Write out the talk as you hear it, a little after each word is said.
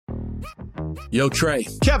Yo, Trey.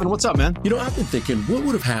 Kevin, what's up, man? You know, I've been thinking, what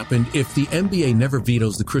would have happened if the NBA never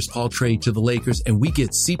vetoes the Chris Paul trade to the Lakers and we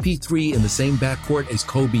get CP3 in the same backcourt as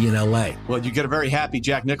Kobe in LA? Well, you get a very happy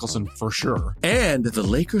Jack Nicholson for sure. And the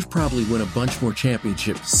Lakers probably win a bunch more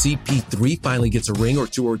championships. CP3 finally gets a ring or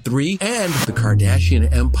two or three, and the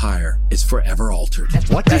Kardashian empire is forever altered.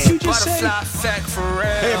 What did you just say?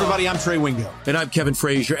 Hey, everybody, I'm Trey Wingo. And I'm Kevin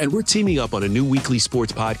Frazier, and we're teaming up on a new weekly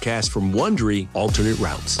sports podcast from Wondery, Alternate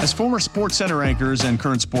Routes. As former Sports Center anchors and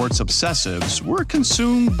current sports obsessives, we're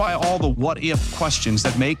consumed by all the what-if questions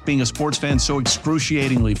that make being a sports fan so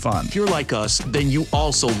excruciatingly fun. If you're like us, then you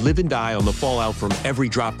also live and die on the fallout from every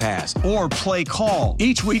drop pass. Or play call.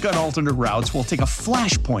 Each week on Alternate Routes, we'll take a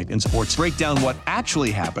flashpoint in sports, break down what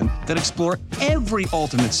actually happened, then explore every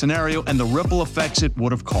alternate scenario and the ripple effects it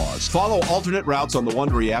would have caused. Follow Alternate Routes on the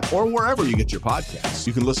Wondery app or wherever you get your podcasts.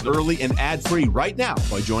 You can listen early and ad-free right now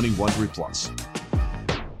by joining Wondery Plus.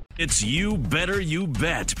 It's You Better You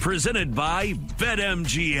Bet, presented by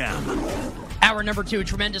BetMGM. Hour number 2,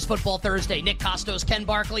 tremendous football Thursday. Nick Costos, Ken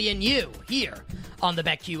Barkley, and you here on the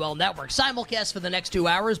BetQL Network. Simulcast for the next 2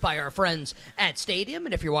 hours by our friends at Stadium.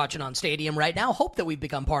 And if you're watching on Stadium right now, hope that we've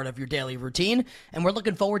become part of your daily routine. And we're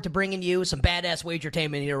looking forward to bringing you some badass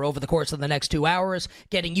wagertainment here over the course of the next 2 hours,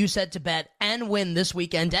 getting you set to bet and win this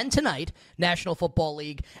weekend and tonight, National Football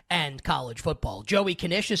League and college football. Joey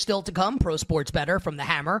Knish is still to come, pro sports bettor from the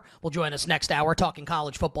Hammer, will join us next hour talking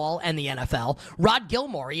college football and the NFL. Rod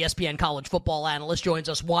Gilmore, ESPN college football analyst, joins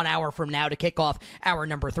us 1 hour from now to kick off hour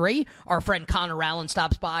number 3. Our friend Connor Allen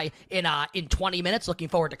stops by in 20 minutes. Looking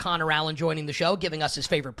forward to Connor Allen joining the show, giving us his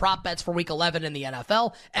favorite prop bets for Week 11 in the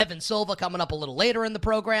NFL. Evan Silva coming up a little later in the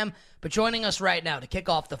program. But joining us right now to kick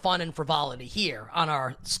off the fun and frivolity here on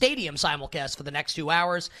our Stadium simulcast for the next 2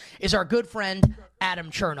 hours is our good friend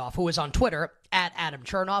Adam Chernoff, who is on Twitter at Adam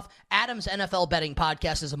Chernoff. Adam's NFL betting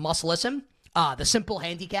podcast is a must listen. The Simple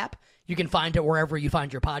Handicap. You can find it wherever you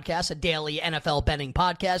find your podcast, a daily NFL betting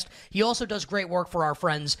podcast. He also does great work for our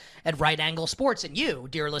friends at Right Angle Sports. And you,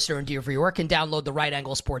 dear listener and dear viewer, can download the Right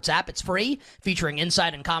Angle Sports app. It's free, featuring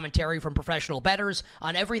insight and commentary from professional bettors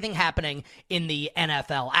on everything happening in the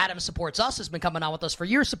NFL. Adam supports us, has been coming on with us for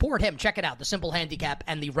years. Support him. Check it out, the Simple Handicap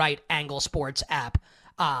and the Right Angle Sports app.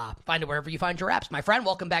 Find it wherever you find your apps. My friend,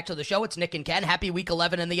 welcome back to the show. It's Nick and Ken. Happy Week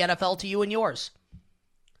 11 in the NFL to you and yours.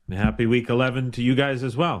 Happy Week 11 to you guys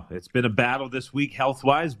as well. It's been a battle this week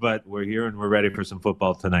health-wise, but we're here and we're ready for some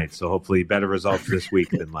football tonight. So hopefully better results this week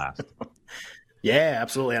than last. Yeah,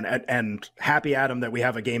 absolutely. And happy, Adam, that we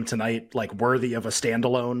have a game tonight like worthy of a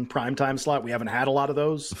standalone primetime slot. We haven't had a lot of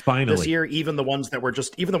those finally this year. Even the ones that were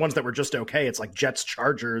just okay. It's like Jets,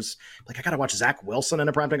 Chargers. Like, I got to watch Zach Wilson in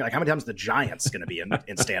a primetime. Like, how many times is the Giants going to be in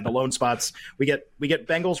standalone spots? We get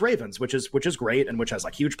Bengals, Ravens, which is great, and which has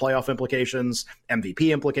like huge playoff implications,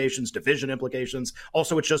 MVP implications, division implications.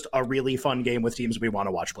 Also, it's just a really fun game with teams we want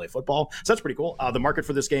to watch play football. So that's pretty cool. The market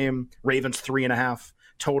for this game, Ravens 3.5.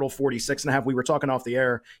 Total 46.5. We were talking off the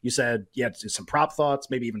air. You said you had some prop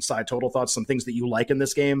thoughts, maybe even side total thoughts, some things that you like in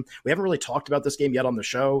this game. We haven't really talked about this game yet on the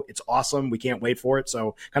show. It's awesome. We can't wait for it.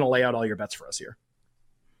 So kind of lay out all your bets for us here.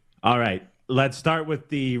 All right. Let's start with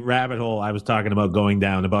the rabbit hole I was talking about going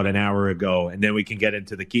down about an hour ago, and then we can get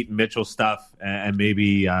into the Keaton Mitchell stuff and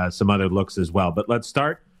maybe some other looks as well. But let's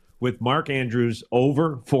start with Mark Andrews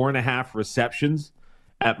over 4.5 receptions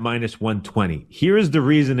at -120. Here is the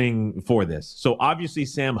reasoning for this. So obviously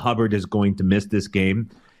Sam Hubbard is going to miss this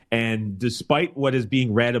game. And despite what is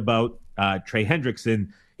being read about Trey Hendrickson,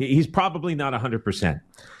 he's probably not 100%.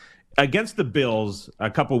 Against the Bills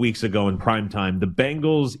a couple weeks ago in primetime, the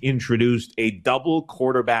Bengals introduced a double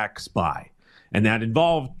quarterback spy. And that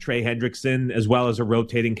involved Trey Hendrickson as well as a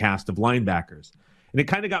rotating cast of linebackers. And it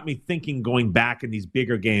kind of got me thinking, going back in these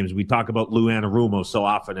bigger games. We talk about Lou Anarumo so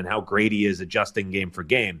often and how great he is adjusting game for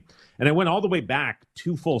game. And I went all the way back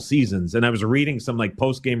 2 full seasons, and I was reading some like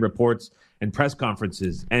post-game reports and press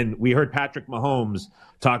conferences. And we heard Patrick Mahomes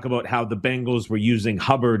talk about how the Bengals were using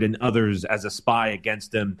Hubbard and others as a spy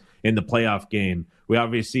against him in the playoff game. We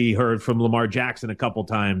obviously heard from Lamar Jackson a couple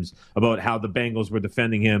times about how the Bengals were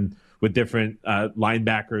defending him with different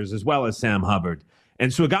linebackers as well as Sam Hubbard.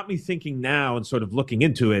 And so it got me thinking now and sort of looking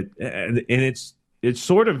into it, and it's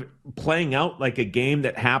sort of playing out like a game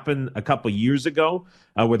that happened a couple years ago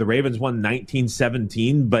where the Ravens won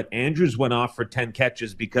 19-17, but Andrews went off for 10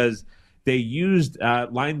 catches because they used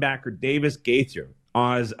linebacker Davis Gaither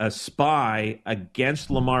as a spy against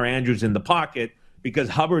Lamar Andrews in the pocket because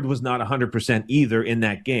Hubbard was not 100% either in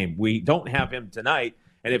that game. We don't have him tonight,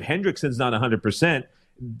 and if Hendrickson's not 100%,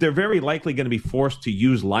 they're very likely going to be forced to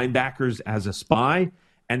use linebackers as a spy.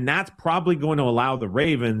 And that's probably going to allow the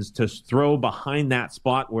Ravens to throw behind that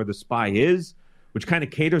spot where the spy is, which kind of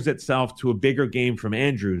caters itself to a bigger game from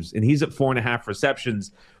Andrews. And he's at 4.5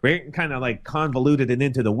 receptions. We're getting kind of like convoluted and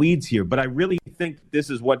into the weeds here, but I really think this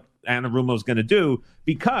is what Anarumo's going to do,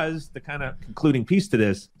 because the kind of concluding piece to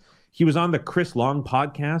this, he was on the Chris Long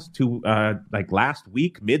podcast last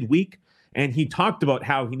week, midweek, and he talked about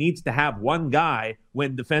how he needs to have one guy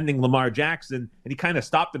when defending Lamar Jackson, and he kind of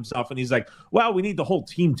stopped himself, and he's like, well, we need the whole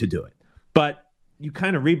team to do it. But you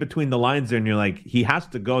kind of read between the lines there, and you're like, he has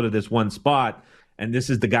to go to this one spot, and this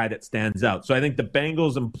is the guy that stands out. So I think the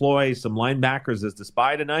Bengals employ some linebackers as the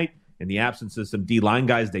spy tonight. In the absence of some D-line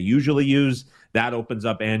guys they usually use, that opens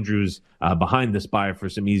up Andrews behind the spy for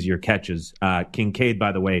some easier catches. Kincaid,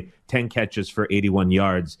 by the way, 10 catches for 81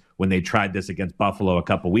 yards when they tried this against Buffalo a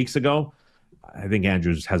couple weeks ago. I think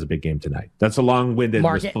Andrews has a big game tonight. That's a long-winded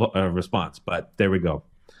response, but there we go.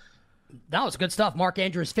 That was good stuff. Mark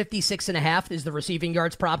Andrews, 56.5 is the receiving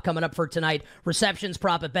yards prop coming up for tonight. Receptions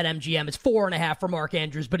prop at BetMGM is 4.5 for Mark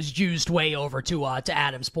Andrews, but is juiced way over to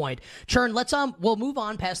Adam's point. Churn, we'll move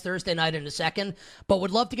on past Thursday night in a second, but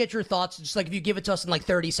would love to get your thoughts. Just like if you give it to us in like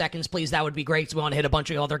 30 seconds, please, that would be great. So we want to hit a bunch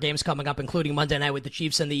of other games coming up, including Monday night with the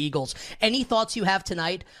Chiefs and the Eagles. Any thoughts you have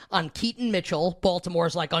tonight on Keaton Mitchell,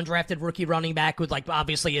 Baltimore's like undrafted rookie running back, who like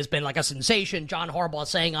obviously has been like a sensation. John Harbaugh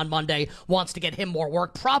saying on Monday wants to get him more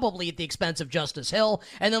work, probably at the expense of Justice Hill,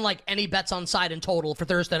 and then like any bets on side and total for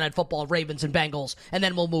Thursday Night Football, Ravens and Bengals, and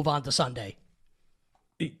then we'll move on to Sunday.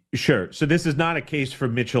 Sure. So this is not a case for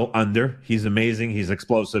Mitchell under. He's amazing. He's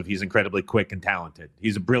explosive. He's incredibly quick and talented.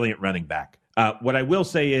 He's a brilliant running back. What I will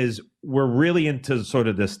say is we're really into sort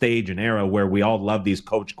of the stage and era where we all love these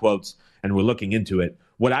coach quotes and we're looking into it.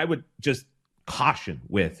 What I would just caution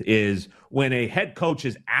with is when a head coach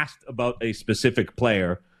is asked about a specific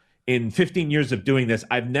player, in 15 years of doing this,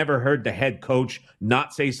 I've never heard the head coach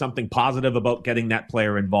not say something positive about getting that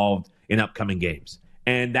player involved in upcoming games.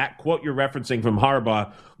 And that quote you're referencing from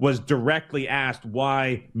Harbaugh was directly asked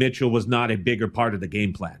why Mitchell was not a bigger part of the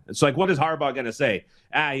game plan. It's like, what is Harbaugh going to say?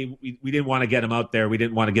 We didn't want to get him out there. We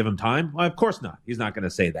didn't want to give him time. Well, of course not. He's not going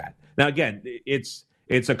to say that. Now, again, it's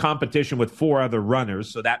a competition with 4 other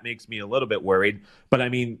runners, so that makes me a little bit worried. But, I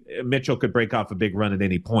mean, Mitchell could break off a big run at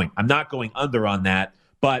any point. I'm not going under on that.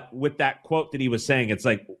 But with that quote that he was saying, it's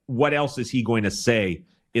like, what else is he going to say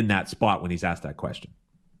in that spot when he's asked that question?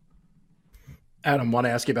 Adam, want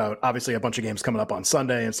to ask you about obviously a bunch of games coming up on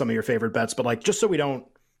Sunday and some of your favorite bets, but like just so we don't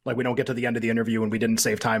get to the end of the interview and we didn't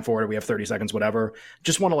save time for it, we have 30 seconds, whatever.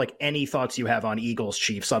 Just want to like any thoughts you have on Eagles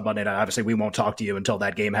Chiefs on Monday night. Obviously, we won't talk to you until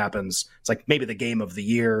that game happens. It's like maybe the game of the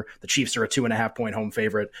year. The Chiefs are a 2.5 point home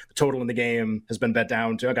favorite. The total in the game has been bet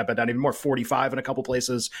down to, I got bet down even more, 45 in a couple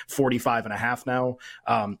places, 45.5 now.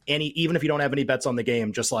 Even if you don't have any bets on the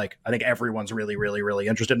game, just like I think everyone's really, really, really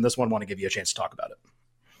interested in this one. Want to give you a chance to talk about it.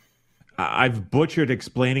 I've butchered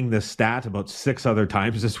explaining this stat about 6 other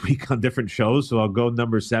times this week on different shows, so I'll go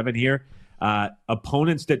number 7 here.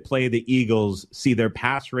 Opponents that play the Eagles see their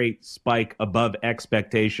pass rate spike above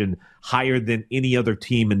expectation higher than any other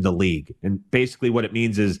team in the league. And basically what it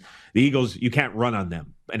means is the Eagles, you can't run on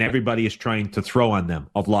them, and everybody is trying to throw on them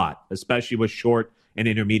a lot, especially with short and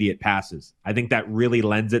intermediate passes. I think that really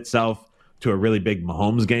lends itself to a really big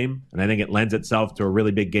Mahomes game, and I think it lends itself to a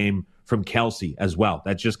really big game from Kelsey as well.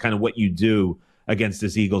 That's just kind of what you do against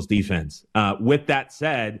this Eagles defense. With that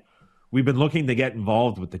said, we've been looking to get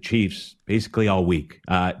involved with the Chiefs basically all week.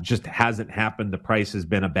 Just hasn't happened. The price has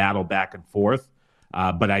been a battle back and forth.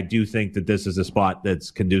 But I do think that this is a spot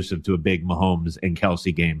that's conducive to a big Mahomes and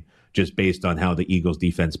Kelsey game just based on how the Eagles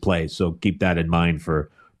defense plays. So keep that in mind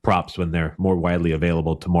for props when they're more widely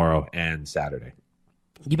available tomorrow and Saturday.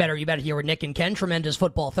 You better hear with Nick and Ken. Tremendous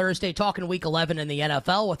Football Thursday, talking Week 11 in the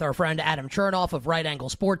NFL with our friend Adam Chernoff of Right Angle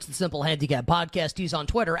Sports, the Simple Handicap Podcast. He's on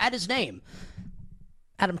Twitter at his name,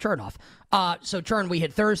 Adam Chernoff. So, Chern, we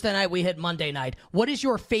hit Thursday night, we hit Monday night. What is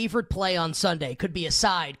your favorite play on Sunday? Could be a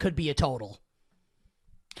side, could be a total.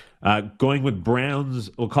 Going with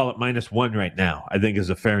Browns, we'll call it -1 right now, I think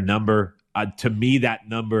is a fair number. To me, that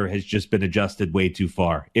number has just been adjusted way too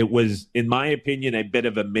far. It was, in my opinion, a bit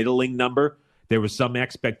of a middling number. There was some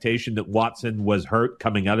expectation that Watson was hurt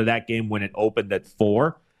coming out of that game when it opened at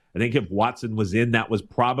 4. I think if Watson was in, that was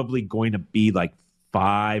probably going to be like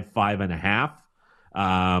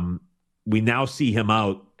 5.5. We now see him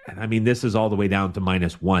out. And I mean, this is all the way down to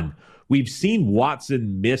 -1. We've seen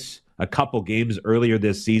Watson miss a couple games earlier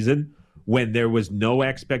this season when there was no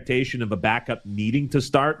expectation of a backup needing to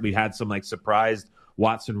start. We had some like surprised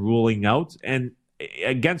Watson ruling out. And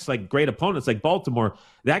against like great opponents like Baltimore,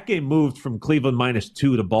 that game moved from Cleveland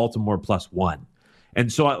 -2 to Baltimore +1.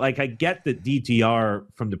 And so, like, I get that DTR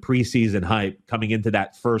from the preseason hype coming into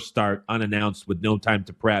that first start unannounced with no time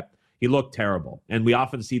to prep, he looked terrible. And we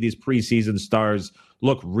often see these preseason stars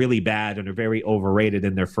look really bad and are very overrated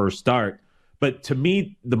in their first start. But to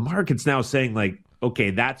me, the market's now saying, like,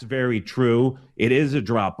 okay, that's very true. It is a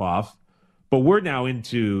drop-off. But we're now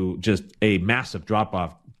into just a massive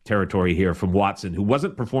drop-off territory here from Watson, who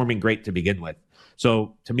wasn't performing great to begin with.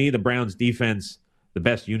 So to me, the Browns defense, the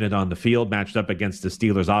best unit on the field, matched up against the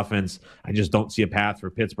Steelers offense. I just don't see a path for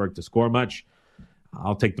Pittsburgh to score much.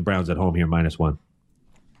 I'll take the Browns at home here, -1.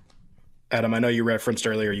 Adam, I know you referenced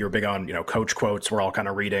earlier you were big on, coach quotes. We're all kind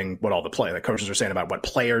of reading what all the coaches are saying about what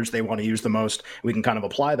players they want to use the most. We can kind of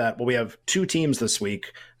apply that. Well, we have two teams this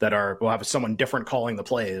week that will have someone different calling the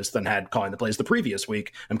plays than had calling the plays the previous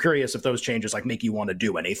week. I'm curious if those changes make you want to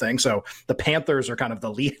do anything. So the Panthers are kind of the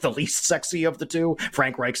least sexy of the two.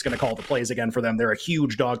 Frank Reich's going to call the plays again for them. They're a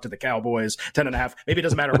huge dog to the Cowboys, 10.5. Maybe it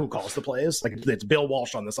doesn't matter who calls the plays. Like it's Bill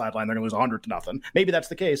Walsh on the sideline. They're going to lose 100-0. Maybe that's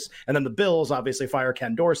the case. And then the Bills obviously fire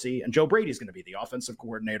Ken Dorsey, and Joe Brady's going to be the offensive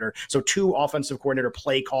coordinator. So two offensive coordinator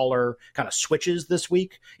play caller kind of switches this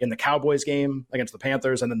week in the Cowboys game against the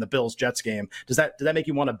Panthers and then the Bills Jets game. Does that make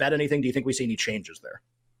you want to bet anything? Do you think we see any changes there?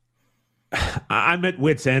 I'm at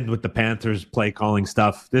wit's end with the Panthers play calling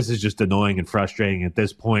stuff. This is just annoying and frustrating at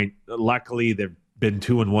this point. Luckily, they've been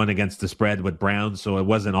 2-1 against the spread with Browns, so it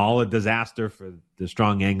wasn't all a disaster for the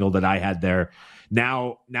strong angle that I had there.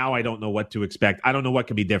 Now I don't know what to expect. I don't know what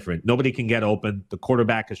can be different. Nobody can get open. The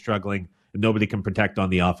quarterback is struggling, and nobody can protect on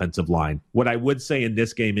the offensive line. What I would say in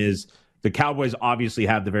this game is the Cowboys obviously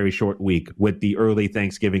have the very short week with the early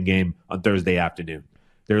Thanksgiving game on Thursday afternoon.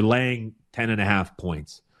 They're laying 10.5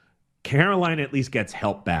 points. Carolina at least gets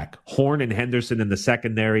help back. Horn and Henderson in the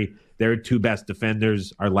secondary, their two best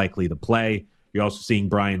defenders, are likely to play. You're also seeing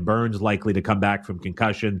Brian Burns likely to come back from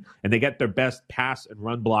concussion, and they get their best pass and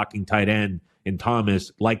run blocking tight end in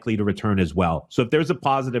Thomas likely to return as well. So if there's a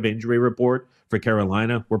positive injury report for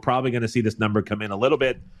Carolina, we're probably going to see this number come in a little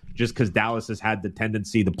bit just because Dallas has had the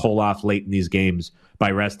tendency to pull off late in these games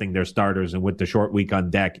by resting their starters. And with the short week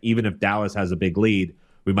on deck, even if Dallas has a big lead,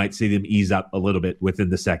 we might see them ease up a little bit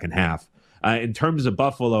within the second half. In terms of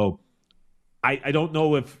Buffalo, I don't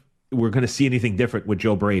know if we're going to see anything different with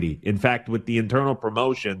Joe Brady. In fact, with the internal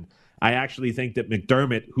promotion, I actually think that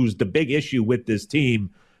McDermott, who's the big issue with this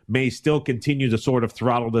team, may still continue to sort of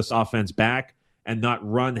throttle this offense back and not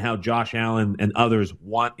run how Josh Allen and others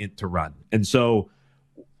want it to run. And so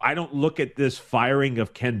I don't look at this firing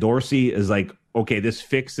of Ken Dorsey as like, okay, this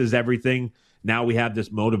fixes everything. Now we have this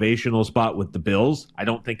motivational spot with the Bills. I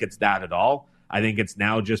don't think it's that at all. I think it's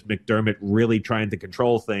now just McDermott really trying to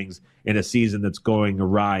control things in a season that's going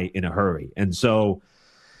awry in a hurry. And so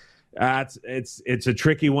it's a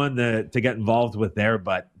tricky one to get involved with there,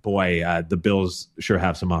 but boy, the Bills sure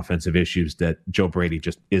have some offensive issues that Joe Brady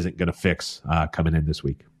just isn't going to fix coming in this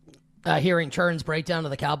week. Hearing Churn's breakdown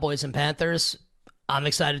of the Cowboys and Panthers, I'm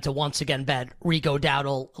excited to once again bet Rico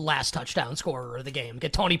Dowdle last touchdown scorer of the game.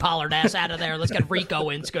 Get Tony Pollard ass out of there. Let's get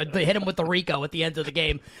Rico in. It's good. They hit him with the Rico at the end of the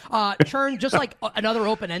game. Churn, just like another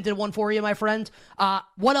open-ended one for you, my friend.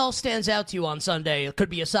 What else stands out to you on Sunday? It could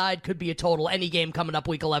be a side, could be a total. Any game coming up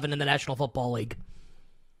week 11 in the National Football League.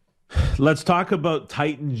 Let's talk about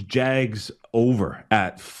Titans-Jags over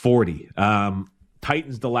at 40.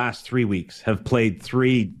 Titans the last 3 weeks have played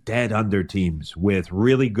 3 dead under teams with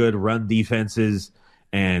really good run defenses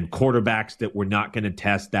and quarterbacks that were not going to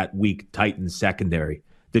test that weak Titans secondary.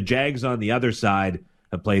 The Jags on the other side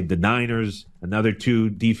have played the Niners, another 2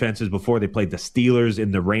 defenses before. They played the Steelers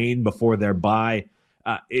in the rain before their bye.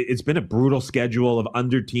 It's been a brutal schedule of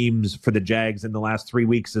under teams for the Jags in the last 3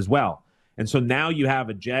 weeks as well. And so now you have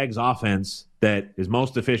a Jags offense that is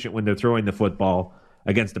most efficient when they're throwing the football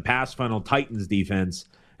against the pass funnel Titans defense.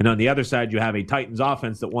 And on the other side, you have a Titans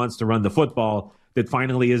offense that wants to run the football that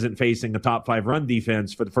finally isn't facing a top 5 run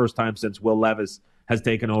defense for the first time since Will Levis has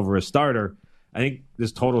taken over as starter. I think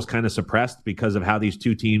this total is kind of suppressed because of how these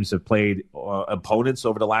two teams have played opponents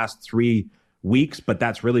over the last 3 weeks, but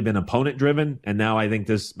that's really been opponent driven. And now I think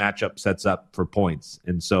this matchup sets up for points.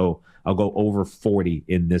 And so I'll go over 40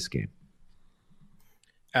 in this game.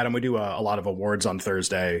 Adam, we do a lot of awards on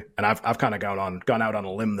Thursday, and I've kind of gone out on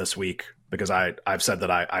a limb this week because I've said that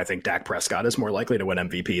I think Dak Prescott is more likely to win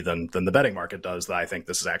MVP than the betting market does. That I think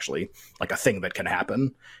this is actually like a thing that can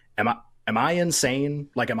happen. Am I insane?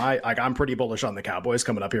 I'm pretty bullish on the Cowboys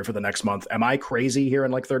coming up here for the next month. Am I crazy here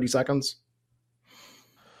in like 30 seconds?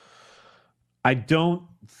 I don't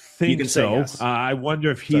think so. Yes. I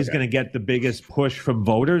wonder if he's going to get the biggest push from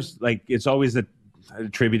voters. Like it's always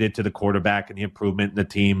attributed to the quarterback and the improvement in the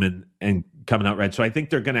team and coming out red. So I think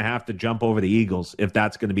they're going to have to jump over the Eagles if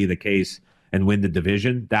that's going to be the case and win the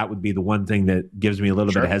division. That would be the one thing that gives me a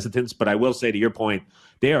little bit of hesitance. But I will say, to your point,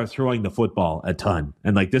 they are throwing the football a ton.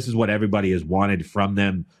 And like, this is what everybody has wanted from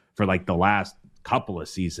them for like the last couple of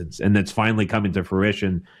seasons. And it's finally coming to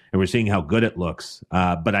fruition, and we're seeing how good it looks.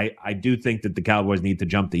 But I do think that the Cowboys need to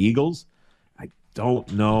jump the Eagles. I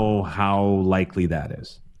don't know how likely that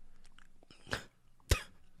is.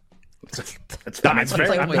 That's fair.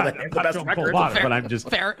 But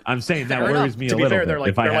I'm saying that worries me a little bit. They're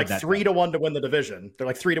like 3-1 to win the division. They're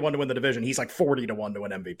like 3-1 to win the division. He's like 40-1 to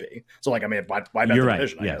win MVP. So like, I mean, why bet the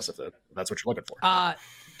division? I guess if that's what you're looking for.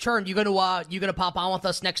 Churn, you gonna pop on with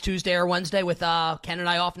us next Tuesday or Wednesday with Ken and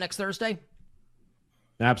I off next Thursday?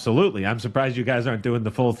 Absolutely. I'm surprised you guys aren't doing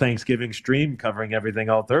the full Thanksgiving stream covering everything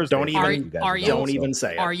all Thursday. Don't even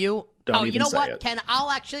say it. Are you? You know what, it. Ken? I'll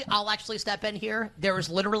actually step in here. There is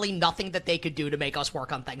literally nothing that they could do to make us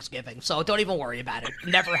work on Thanksgiving, so don't even worry about it.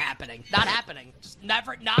 Never happening. Not happening. Just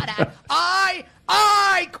never. Not happening.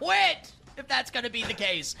 I quit. If that's going to be the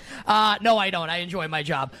case. No, I don't. I enjoy my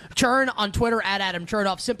job. Churn on Twitter at Adam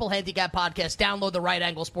Chernoff. Simple Handicap Podcast. Download the Right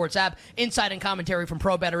Angle Sports app. Insight and commentary from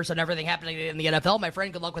pro bettors on everything happening in the NFL. My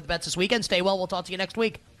friend, good luck with the bets this weekend. Stay well. We'll talk to you next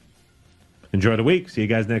week. Enjoy the week. See you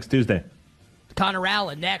guys next Tuesday. Connor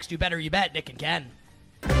Allen next. You better you bet. Nick and Ken.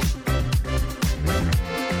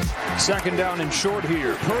 Second down and short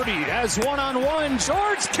here. Purdy has one-on-one.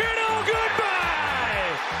 George Kittle,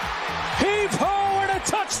 goodbye! Heave-ho!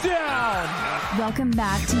 Touchdown! Welcome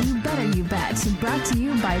back to You Better You Bet, brought to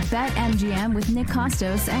you by BetMGM with Nick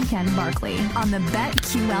Costos and Ken Barkley on the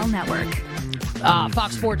BetQL network.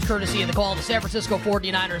 Fox Sports courtesy of the call. The San Francisco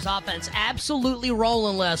 49ers offense absolutely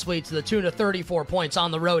rolling last week to the tune of 34 points on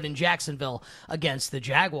the road in Jacksonville against the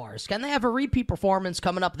Jaguars. Can they have a repeat performance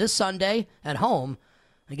coming up this Sunday at home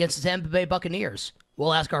against the Tampa Bay Buccaneers?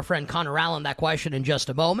 We'll ask our friend Connor Allen that question in just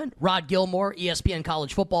a moment. Rod Gilmore, ESPN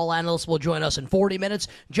college football analyst, will join us in 40 minutes.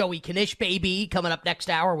 Joey Knish, baby, coming up next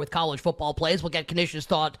hour with college football plays. We'll get Knish's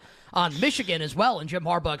thought on Michigan as well, and Jim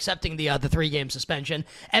Harbaugh accepting the 3-game suspension.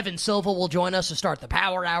 Evan Silva will join us to start the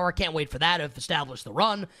Power Hour. Can't wait for that. Have established the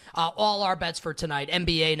run. All our bets for tonight: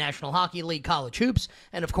 NBA, National Hockey League, college hoops,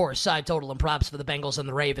 and of course, side total and props for the Bengals and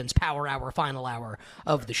the Ravens. Power Hour, final hour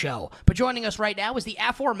of the show. But joining us right now is the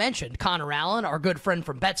aforementioned Connor Allen, our good friend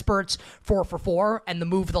from BetSperts, 4 for 4, and the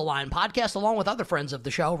Move the Line podcast, along with other friends of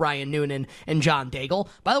the show, Ryan Noonan and John Daigle.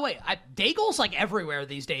 By the way, Daigle's like everywhere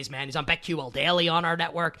these days, man. He's on BetQL Daily on our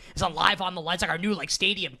network. He's on Live on the Lights, like our new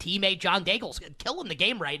stadium teammate. John Daigle's killing the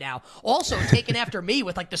game right now. Also taking after me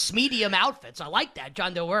with the Smedium outfits. I like that.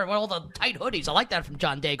 John Daigle wearing all the tight hoodies. I like that from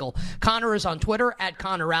John Daigle. Connor is on Twitter at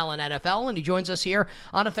Connor Allen NFL, and he joins us here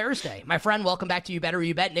on a Thursday. My friend, welcome back to You Better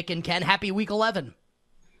You Bet. Nick and Ken, happy week 11.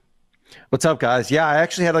 What's up, guys? Yeah, I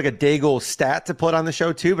actually had a Daigle stat to put on the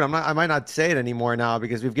show too, but I might not say it anymore now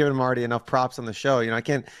because we've given him already enough props on the show. I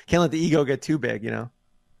can't let the ego get too big.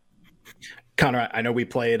 Connor, I know we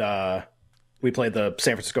played the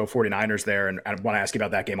San Francisco 49ers there, and I want to ask you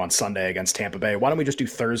about that game on Sunday against Tampa Bay. Why don't we just do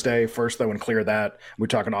Thursday first, though, and clear that? We're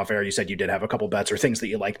talking off air. You said you did have a couple bets or things that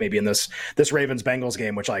you like maybe in this Ravens-Bengals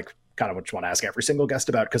game, which kind of what you want to ask every single guest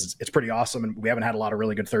about because it's pretty awesome, and we haven't had a lot of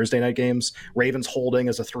really good Thursday night games. Ravens holding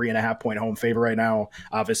as a 3.5-point home favorite right now.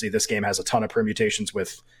 Obviously, this game has a ton of permutations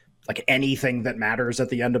with anything that matters at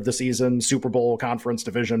the end of the season: Super Bowl, conference,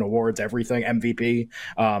 division, awards, everything, MVP.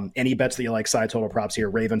 Any bets that you like? Side total props here: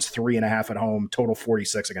 Ravens 3.5 at home, total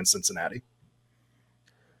 46 against Cincinnati.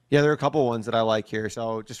 Yeah, there are a couple ones that I like here.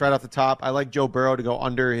 So just right off the top, I like Joe Burrow to go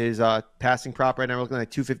under his passing prop right now. We're looking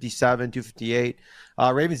at 257, 258.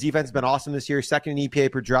 Ravens defense has been awesome this year. Second in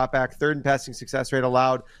EPA per dropback, third in passing success rate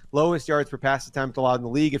allowed, lowest yards per pass attempt allowed in the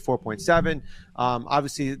league at 4.7.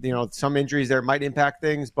 Obviously, some injuries there might impact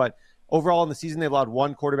things, but overall in the season, they've allowed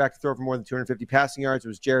one quarterback to throw for more than 250 passing yards. It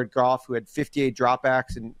was Jared Goff, who had 58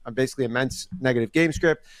 dropbacks and basically immense negative game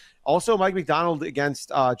script. Also, Mike McDonald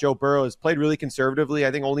against Joe Burrow has played really conservatively.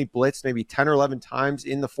 I think only blitzed maybe 10 or 11 times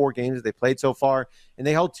in the 4 games that they played so far. And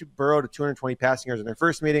they held Burrow to 220 passing yards in their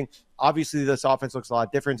first meeting. Obviously, this offense looks a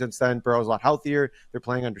lot different since then. Burrow's a lot healthier. They're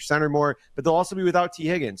playing under center more. But they'll also be without T.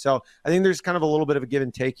 Higgins. So I think there's kind of a little bit of a give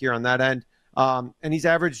and take here on that end. And he's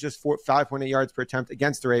averaged just 5.8 yards per attempt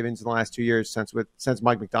against the Ravens in the last 2 years since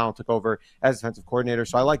Mike McDonald took over as defensive coordinator.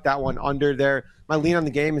 So I like that one under there. My lean on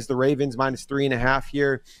the game is the Ravens minus 3.5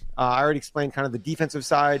 here. I already explained kind of the defensive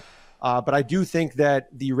side, but I do think that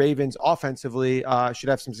the Ravens offensively should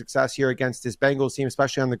have some success here against this Bengals team,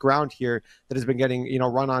 especially on the ground here that has been getting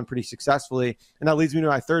run on pretty successfully. And that leads me to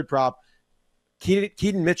my third prop.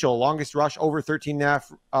 Keaton Mitchell, longest rush, over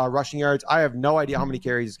 13.5 rushing yards. I have no idea how many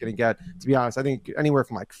carries he's going to get, to be honest. I think anywhere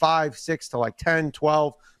from like 5, 6 to like 10,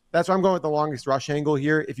 12. That's why I'm going with the longest rush angle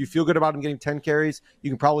here. If you feel good about him getting 10 carries, you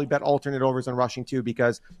can probably bet alternate overs on rushing too,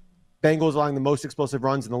 because Bengals allowing the most explosive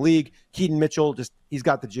runs in the league. Keaton Mitchell, he's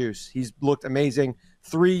got the juice. He's looked amazing.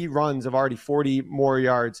 3 runs of already 40 more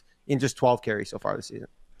yards in just 12 carries so far this season.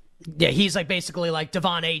 Yeah, he's like basically like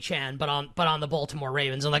Devon Achane, but on the Baltimore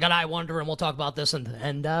Ravens. And like, and I wonder, and we'll talk about this,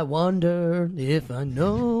 and I wonder if I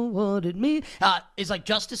know what it means. Is like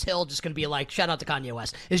Justice Hill just going to be like, shout out to Kanye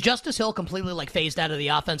West, is Justice Hill completely like phased out of the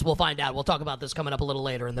offense? We'll find out. We'll talk about this coming up a little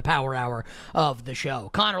later in the power hour of the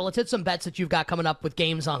show. Connor, let's hit some bets that you've got coming up with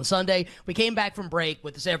games on Sunday. We came back from break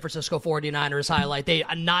with the San Francisco 49ers highlight. They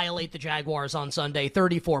annihilate the Jaguars on Sunday,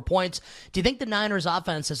 34 points. Do you think the Niners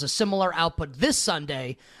offense has a similar output this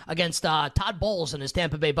Sunday against Todd Bowles and his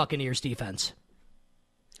Tampa Bay Buccaneers defense?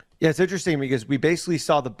 Yeah, it's interesting because we basically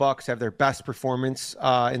saw the Bucs have their best performance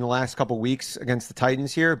in the last couple weeks against the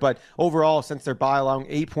Titans here. But overall, since their bye, allowing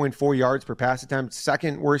 8.4 yards per pass attempt,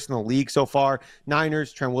 second worst in the league so far.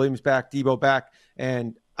 Niners, Trent Williams back, Debo back,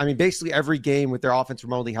 and I mean, basically every game with their offense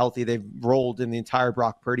remotely healthy, they've rolled in the entire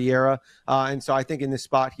Brock Purdy era. And so I think in this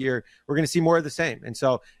spot here, we're going to see more of the same. And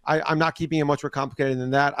so I'm not keeping it much more complicated than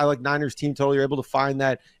that. I like Niners team total. You're able to find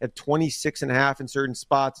that at 26.5 in certain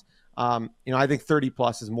spots. I think 30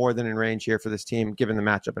 plus is more than in range here for this team, given the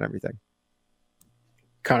matchup and everything.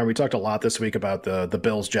 Connor, we talked a lot this week about the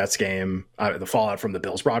Bills-Jets game, the fallout from the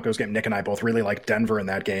Bills-Broncos game. Nick and I both really liked Denver in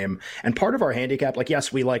that game. And part of our handicap, like,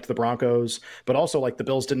 yes, we liked the Broncos, but also, like, the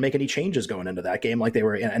Bills didn't make any changes going into that game. Like, they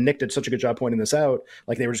were, and Nick did such a good job pointing this out,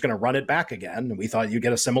 like, they were just going to run it back again. And we thought you'd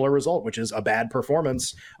get a similar result, which is a bad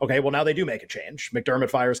performance. Okay, well, now they do make a change.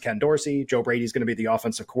 McDermott fires Ken Dorsey. Joe Brady's going to be the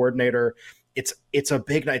offensive coordinator. It's a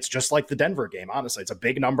big night. It's just like the Denver game, honestly. It's a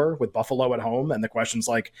big number with Buffalo at home. And the question's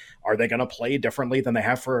like, are they going to play differently than they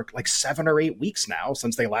have for like 7 or 8 weeks now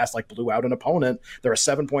since they last like blew out an opponent? They're a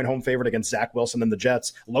 7-point home favorite against Zach Wilson and the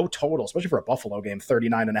Jets. Low total, especially for a Buffalo game,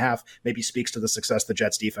 39.5, maybe speaks to the success the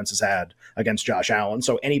Jets defense has had against Josh Allen.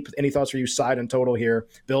 So any thoughts for you side and total here?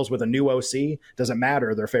 Bills with a new OC, doesn't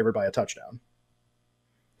matter. They're favored by a touchdown.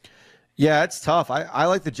 Yeah, it's tough. I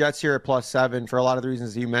like the Jets here at +7 for a lot of the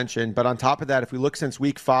reasons you mentioned. But on top of that, if we look since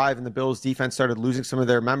week 5 and the Bills defense started losing some of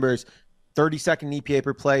their members, 32nd EPA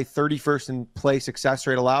per play, 31st in play success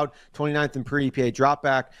rate allowed, 29th in per EPA drop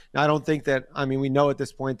back. Now, I don't think that, we know at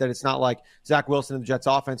this point that it's not like Zach Wilson and the Jets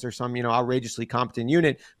offense or some, outrageously competent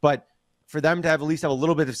unit, but for them to at least have a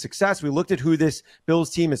little bit of success, we looked at who this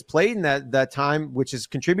Bills team has played in that time, which has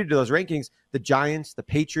contributed to those rankings: the Giants, the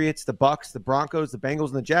Patriots, the Bucks, the Broncos, the Bengals,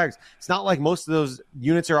 and the Jags. It's not like most of those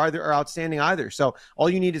units are outstanding either. So all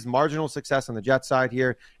you need is marginal success on the Jets side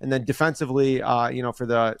here, and then defensively, for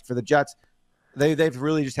the Jets, they've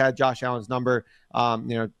really just had Josh Allen's number.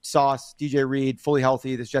 Sauce, DJ Reed, fully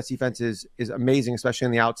healthy. This Jets defense is amazing, especially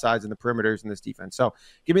on the outsides and the perimeters in this defense. So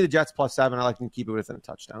give me the Jets +7. I like them to keep it within a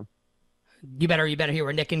touchdown. You better hear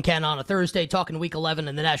we're Nick and Ken on a Thursday talking Week 11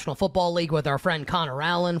 in the National Football League with our friend Connor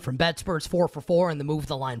Allen from BetSperts 4for4 and the Move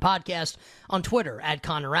the Line podcast on Twitter at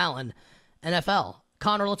Connor Allen NFL.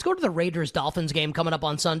 Connor, let's go to the Raiders-Dolphins game coming up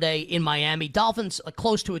on Sunday in Miami. Dolphins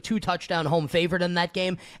close to a 2-touchdown home favorite in that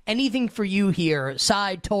game. Anything for you here,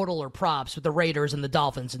 side, total, or props with the Raiders and the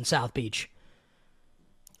Dolphins in South Beach?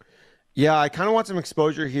 Yeah, I kind of want some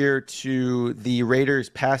exposure here to the Raiders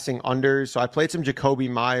passing unders. So I played some Jacoby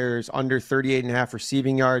Myers under 38.5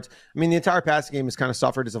 receiving yards. The entire passing game has kind of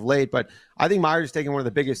suffered as of late, but I think Myers has taken one of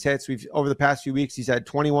the biggest hits. Over the past few weeks, he's had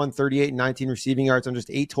 21, 38, and 19 receiving yards on just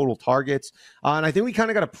 8 total targets. And I think we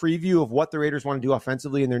kind of got a preview of what the Raiders want to do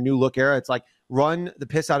offensively in their new look era. It's like run the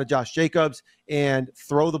piss out of Josh Jacobs and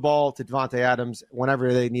throw the ball to Devontae Adams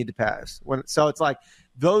whenever they need to pass. So it's like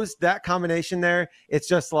that combination there, it's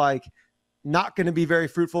just like not going to be very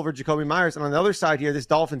fruitful for Jacoby Myers. And on the other side here, this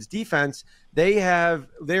Dolphins defense,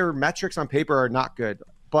 their metrics on paper are not good,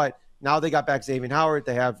 but now they got back Xavier Howard.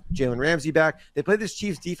 They have Jalen Ramsey back. They played this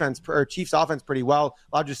Chiefs offense pretty well.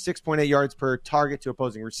 Allowed just 6.8 yards per target to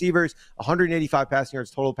opposing receivers, 185 passing yards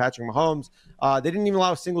total. Patrick Mahomes. They didn't even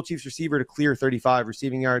allow a single Chiefs receiver to clear 35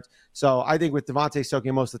 receiving yards. So I think with Devontae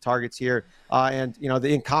soaking most of the targets here, and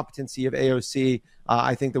the incompetency of AOC,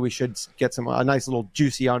 I think that we should get a nice little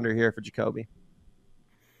juicy under here for Jacoby.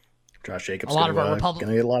 Josh Jacobs. A lot of our Republican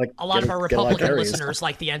carries. listeners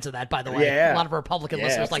like the ends of that, by the way. Yeah. A lot of our Republican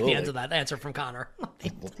listeners absolutely. like the ends of that answer from Connor.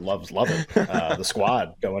 Love it. The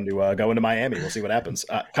squad going to Miami. We'll see what happens.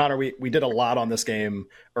 Connor, we did a lot on this game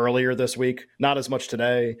earlier this week. Not as much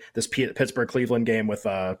today. This Pittsburgh Cleveland game with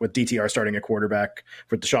DTR starting at quarterback,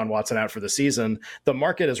 for Deshaun Watson out for the season. The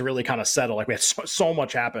market is really kind of settled. Like, we had so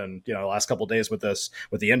much happen, the last couple of days with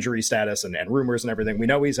the injury status and rumors and everything. We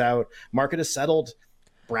know he's out. Market is settled.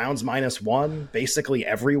 Browns -1 basically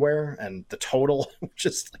everywhere, and the total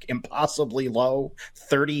just like impossibly low,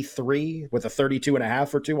 33 with a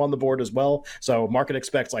 32.5 or 2 on the board as well. So market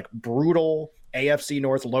expects like brutal AFC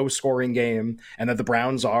North low scoring game, and that the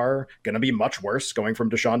Browns are going to be much worse going from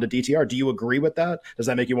Deshaun to DTR. Do you agree with that? Does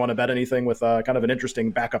that make you want to bet anything with kind of an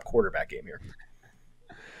interesting backup quarterback game here?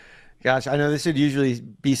 Gosh, I know this would usually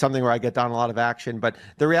be something where I get down a lot of action, but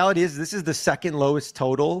the reality is this is the second lowest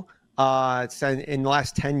total in the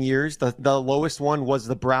last 10 years. The lowest one was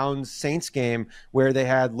the Browns Saints game, where they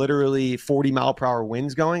had literally 40 mile per hour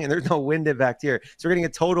winds going, and there's no wind impact here. So we're getting a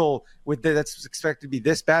total that's expected to be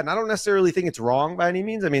this bad. And I don't necessarily think it's wrong by any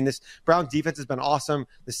means. I mean, this Browns defense has been awesome.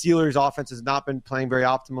 The Steelers offense has not been playing very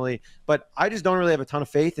optimally, but I just don't really have a ton of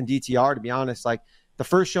faith in DTR, to be honest. Like, the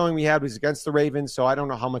first showing we had was against the Ravens, so I don't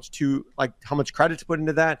know how much credit to put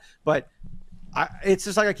into that, but it's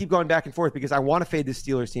just like I keep going back and forth because I want to fade this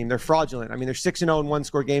Steelers team. They're fraudulent. I mean, they're 6-0 in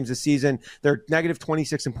one-score games this season. They're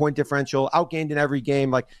 -26 in point differential, outgained in every game.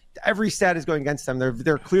 Like, every stat is going against them.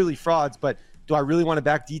 They're clearly frauds, but do I really want to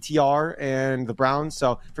back DTR and the Browns?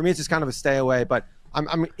 So for me, it's just kind of a stay away, but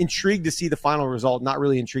I'm intrigued to see the final result, not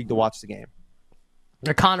really intrigued to watch the game.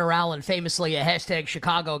 Connor Allen, famously a hashtag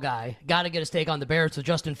Chicago guy, got to get his take on the Bears with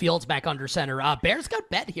Justin Fields back under center. Bears got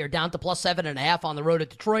bet here down to +7.5 on the road at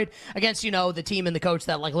Detroit against, the team and the coach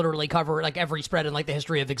that literally cover every spread in the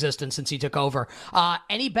history of existence since he took over.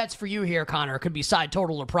 Any bets for you here, Connor? Could be side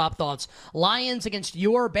total or prop thoughts. Lions against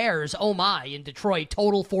your Bears, oh my, in Detroit,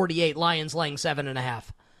 total 48, Lions laying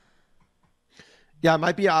 7.5. Yeah, I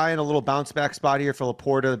might be eyeing a little bounce back spot here for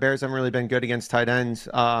Laporta. The Bears haven't really been good against tight ends,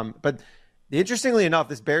 but interestingly enough,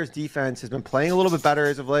 this Bears defense has been playing a little bit better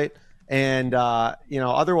as of late. And,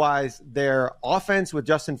 otherwise, their offense with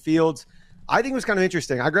Justin Fields, I think was kind of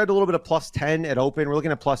interesting. I grabbed a little bit of +10 at open. We're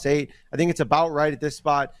looking at +8. I think it's about right at this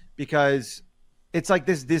spot because it's like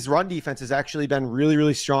this run defense has actually been really,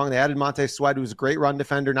 really strong. They added Montez Sweat, who's a great run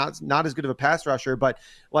defender, not as good of a pass rusher, but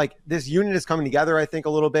this unit is coming together, I think, a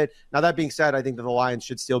little bit. Now, that being said, I think that the Lions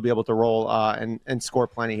should still be able to roll and score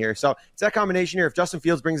plenty here. So it's that combination here. If Justin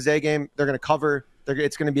Fields brings his A game, they're going to cover.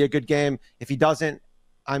 It's going to be a good game. If he doesn't,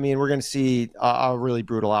 I mean, we're going to see a really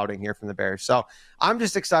brutal outing here from the Bears. So I'm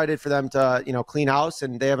just excited for them to, clean house,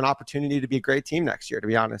 and they have an opportunity to be a great team next year, to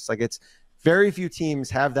be honest. It's very few teams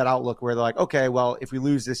have that outlook where they're like, okay, well, if we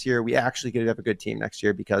lose this year, we actually get to have a good team next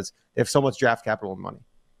year because they have so much draft capital and money.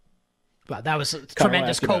 Well, that was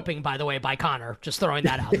tremendous coping, by the way, by Connor. Just throwing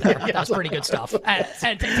that out there. That was pretty good stuff.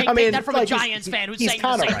 And take that from a Giants fan who's saying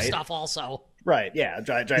the same stuff also. Right, yeah.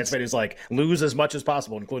 Giants fan who's lose as much as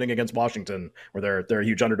possible, including against Washington, where they're a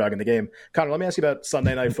huge underdog in the game. Connor, let me ask you about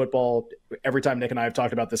Sunday Night Football. Every time Nick and I have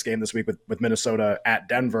talked about this game this week with Minnesota at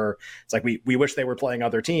Denver, it's like we wish they were playing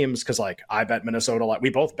other teams because I bet Minnesota a lot.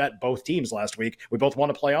 We both bet both teams last week. We both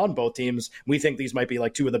want to play on both teams. We think these might be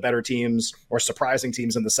two of the better teams or surprising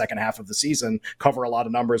teams in the second half of the season, cover a lot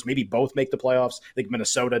of numbers, maybe both make the playoffs. I think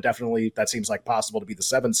Minnesota definitely, that seems possible to be the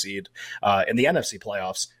 7th seed in the NFC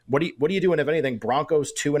playoffs. What are you doing, if anything?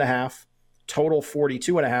 Broncos 2.5, total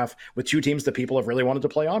 42.5, with two teams that people have really wanted to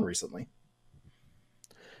play on recently.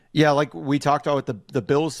 Yeah, like we talked about with the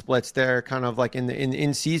Bills splits there, kind of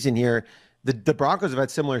in season here. The Broncos have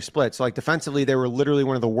had similar splits. So defensively, they were literally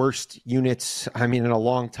one of the worst units, in a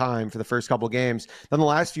long time for the first couple of games. Then the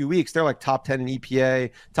last few weeks, they're top 10 in EPA,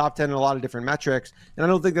 top 10 in a lot of different metrics. And I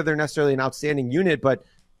don't think that they're necessarily an outstanding unit, but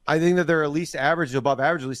I think that they're at least average, above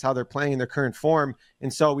average, at least how they're playing in their current form.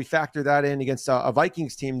 And so we factor that in against a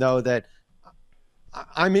Vikings team, though, that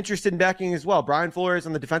I'm interested in backing as well. Brian Flores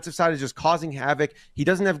on the defensive side is just causing havoc. He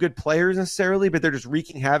doesn't have good players necessarily, but they're just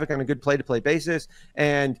wreaking havoc on a good play-to-play basis.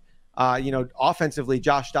 And, offensively,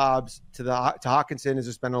 Josh Dobbs to Hawkinson has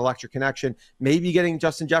just been an electric connection. Maybe getting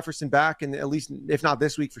Justin Jefferson back, and at least, if not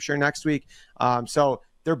this week, for sure next week. So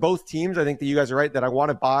they're both teams, I think that you guys are right, that I want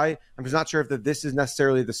to buy. I'm just not sure if this is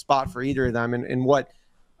necessarily the spot for either of them, and what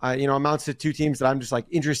amounts to two teams that I'm just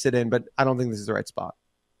interested in, but I don't think this is the right spot.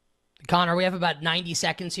 Connor, we have about 90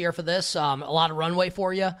 seconds here for this. A lot of runway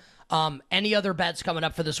for you. Any other bets coming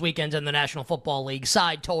up for this weekend in the National Football League,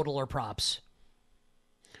 side total or props?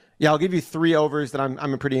 Yeah, I'll give you 3 overs that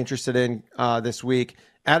I'm pretty interested in this week.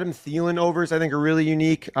 Adam Thielen overs, I think, are really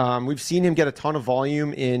unique. We've seen him get a ton of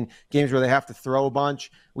volume in games where they have to throw a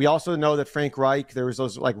bunch. We also know that Frank Reich, there was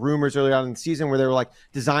those like rumors early on in the season where they were like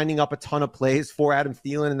designing up a ton of plays for Adam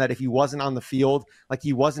Thielen, and that if he wasn't on the field, like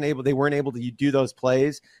they weren't able to do those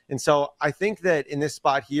plays. And so I think that in this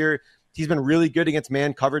spot here, he's been really good against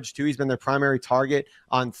man coverage too. He's been their primary target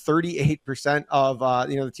on 38% of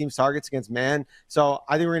the team's targets against man. So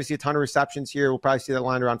I think we're going to see a ton of receptions here. We'll probably see that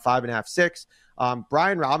line around 5.5, 6.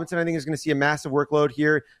 Brian Robinson, I think, is going to see a massive workload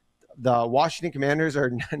here. The Washington Commanders are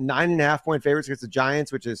 9.5-point favorites against the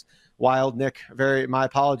Giants, which is wild, Nick. My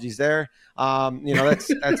apologies there.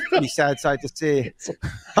 That's pretty sad sight to see.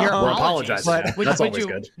 We're apologizing. That's always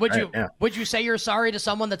good. Would you say you're sorry to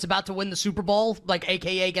someone that's about to win the Super Bowl, like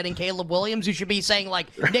AKA getting Caleb Williams? You should be saying like,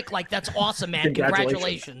 Nick, like that's awesome, man.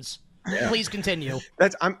 Congratulations. Yeah. Please continue.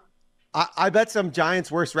 I bet some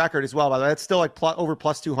Giants' worst record as well. By the way, that's still like over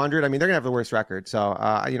plus 200. I mean, they're gonna have the worst record. So,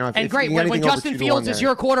 when Justin Fields is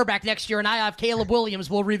your quarterback next year, and I have Caleb Williams,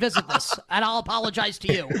 we'll revisit this, and I'll apologize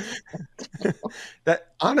to you. That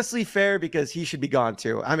honestly fair because he should be gone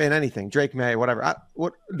too. I mean, anything, Drake May, whatever.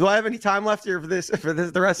 Do I have any time left here for this? The rest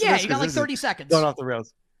of this? Yeah, you got like 30 seconds. Going off the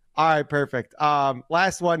rails. All right, perfect.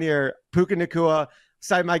 Last one here, Puka Nacua.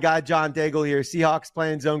 Cite my guy, John Daigle here. Seahawks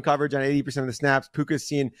playing zone coverage on 80% of the snaps. Puka's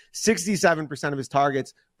seen 67% of his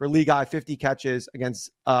targets for league high 50 catches against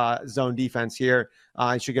zone defense here.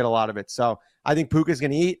 He should get a lot of it. So I think Puka's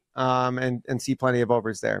going to eat and see plenty of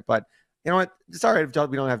overs there. But you know what? It's all right if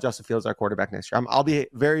we don't have Justin Fields our quarterback next year. I'll be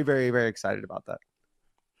very, very, very excited about that.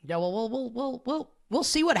 Yeah, well, we'll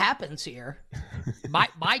see what happens here.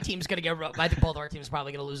 My team's going to get – I think both of our teams are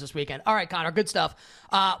probably going to lose this weekend. All right, Connor, good stuff.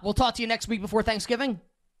 We'll talk to you next week before Thanksgiving.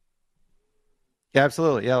 Yeah,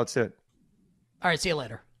 absolutely. Yeah, let's do it. All right, see you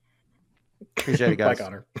later. Appreciate it, guys. Bye,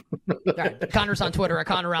 Connor. All right, Connor's on Twitter at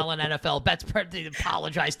Connor Allen NFL.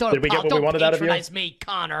 Apologize. Don't patronize me,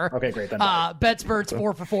 Connor. Okay, great. Then BetSperts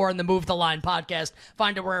 4 for 4 and the Move the Line podcast.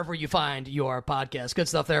 Find it wherever you find your podcast. Good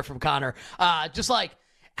stuff there from Connor. Just like,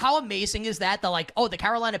 how amazing is that? The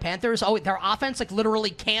Carolina Panthers, their offense literally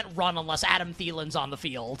can't run unless Adam Thielen's on the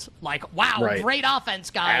field. Wow, right. Great offense,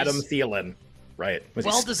 guys. Adam Thielen, right?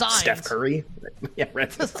 Well designed. Steph Curry, yeah, right.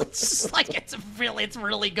 it's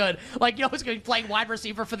really good. He's going to be playing wide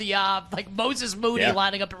receiver for the Moses Moody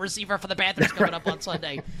lining up a receiver for the Panthers coming up on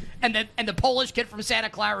Sunday, and the Polish kid from Santa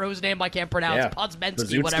Clara whose name I can't pronounce,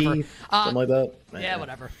 Podzmensky, whatever, something like that. Yeah,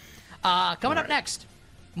 whatever. Coming up next.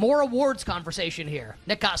 More awards conversation here.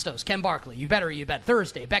 Nick Costos, Ken Barkley, You Better You Bet,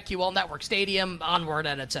 Thursday, BetQL Network Stadium, onward,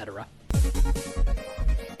 and etc.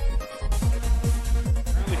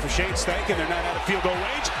 For Shane Stankin, they're not out of field goal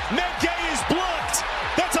range. Gay is blocked.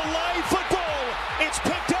 That's a live football. It's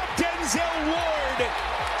picked up Denzel Ward.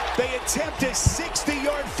 They attempt a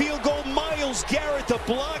 60-yard field goal. Myles Garrett the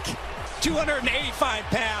block. 285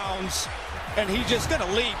 pounds. And he's just going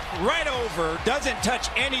to leap right over, doesn't touch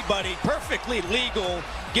anybody, perfectly legal,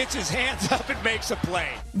 gets his hands up and makes a play.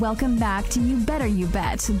 Welcome back to You Better You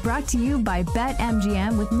Bet, brought to you by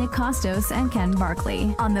BetMGM with Nick Costos and Ken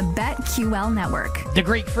Barkley on the BetQL Network. The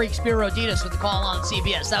Greek Freak Spiroditas with the call on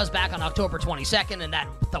CBS. That was back on October 22nd, and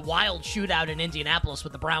the wild shootout in Indianapolis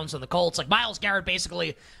with the Browns and the Colts. Myles Garrett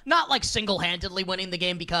basically not single-handedly winning the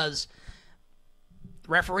game because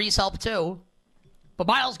referees helped too. But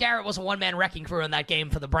Myles Garrett was a one-man wrecking crew in that game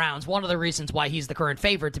for the Browns. One of the reasons why he's the current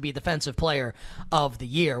favorite to be Defensive Player of the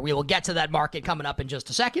Year. We will get to that market coming up in just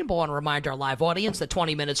a second, but I want to remind our live audience that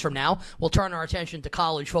 20 minutes from now, we'll turn our attention to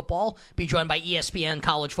college football, be joined by ESPN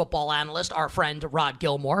college football analyst, our friend Rod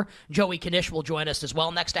Gilmore. Joey Knish will join us as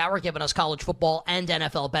well next hour, giving us college football and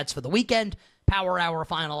NFL bets for the weekend. Power Hour,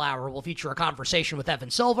 Final Hour will feature a conversation with Evan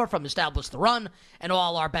Silva from Establish the Run, and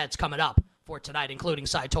all our bets coming up for tonight, including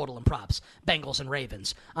side total and props, Bengals and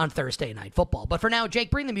Ravens on Thursday Night Football. But for now, Jake,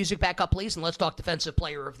 bring the music back up, please, and let's talk Defensive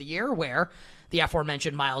Player of the Year, where the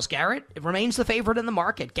aforementioned Myles Garrett remains the favorite in the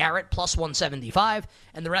market. Garrett plus 175,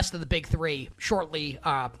 and the rest of the big three shortly,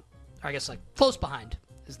 close behind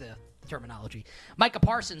is the terminology. Micah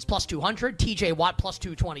Parsons plus 200, TJ Watt plus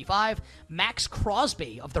 225, Max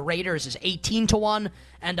Crosby of the Raiders is 18-1,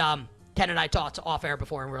 and Ken and I talked off air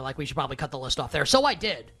before, and we were like, we should probably cut the list off there. So I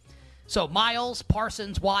did. So Miles,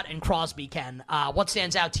 Parsons, Watt, and Crosby, Ken. What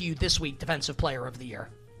stands out to you this week, Defensive Player of the Year?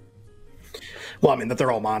 Well, I mean, that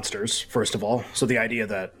they're all monsters, first of all. So the idea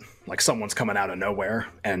that someone's coming out of nowhere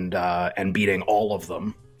and beating all of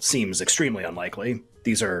them seems extremely unlikely.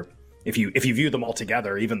 These are, if you view them all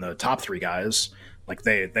together, even the top three guys, Like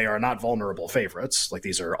they are not vulnerable favorites. Like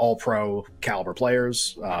these are all pro caliber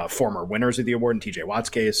players, former winners of the award in TJ Watt's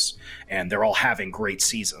case, and they're all having great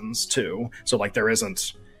seasons too. So like there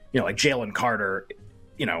isn't, like Jalen Carter,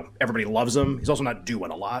 everybody loves him. He's also not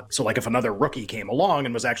doing a lot. So like if another rookie came along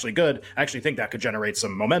and was actually good, I actually think that could generate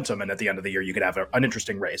some momentum. And at the end of the year, you could have an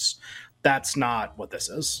interesting race. That's not what this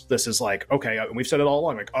is. This is like, okay, we've said it all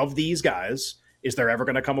along, like of these guys, is there ever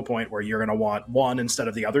going to come a point where you're going to want one instead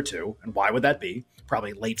of the other two? And why would that be?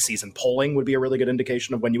 Probably late season polling would be a really good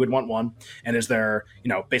indication of when you would want one. And is there,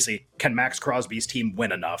 basically, can Max Crosby's team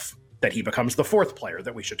win enough that he becomes the fourth player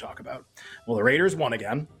that we should talk about? Well, the Raiders won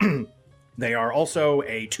again. They are also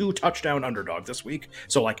a 2-touchdown underdog this week.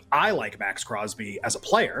 So, I like Max Crosby as a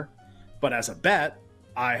player, but as a bet,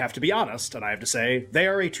 I have to be honest, and I have to say they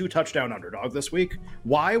are a 2-touchdown underdog this week.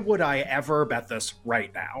 Why would I ever bet this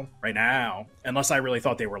right now, unless I really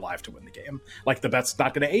thought they were live to win the game? Like, the bet's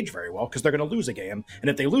not going to age very well because they're going to lose a game. And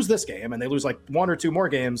if they lose this game and they lose one or two more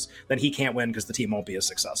games, then he can't win because the team won't be as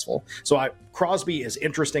successful. So Crosby is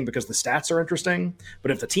interesting because the stats are interesting,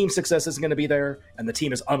 but if the team success isn't going to be there and the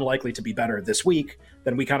team is unlikely to be better this week,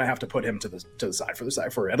 then we kind of have to put him to the side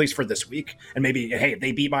for at least for this week. And maybe, hey, if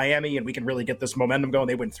they beat Miami and we can really get this momentum going,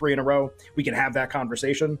 they win 3 in a row, we can have that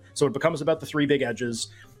conversation. So it becomes about the 3 big edges.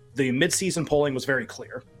 The midseason polling was very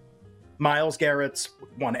clear. Myles Garrett's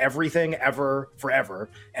won everything ever, forever,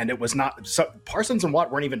 and it was not. So Parsons and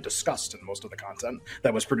Watt weren't even discussed in most of the content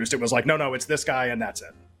that was produced. It was like, no, it's this guy, and that's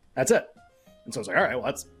it. That's it. And so I was like, all right,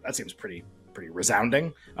 well, that seems pretty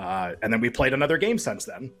resounding. And then we played another game since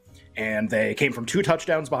then, and they came from 2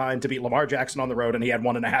 touchdowns behind to beat Lamar Jackson on the road, and he had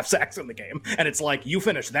 1.5 sacks in the game. And it's like, you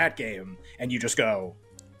finish that game, and you just go,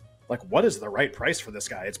 like, what is the right price for this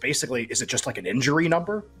guy? It's basically, is it just like an injury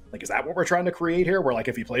number? Like, is that what we're trying to create here? Where, like,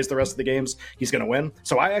 if he plays the rest of the games, he's going to win?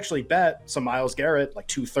 So I actually bet some Myles Garrett, like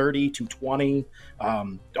 230, 220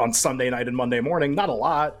 on Sunday night and Monday morning. Not a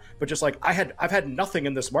lot, but just like, I've had nothing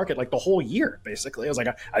in this market like the whole year, basically. I was like,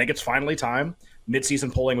 I think it's finally time.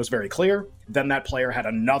 Midseason polling was very clear. Then that player had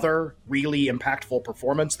another really impactful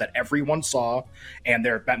performance that everyone saw, and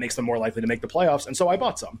that makes them more likely to make the playoffs. And so I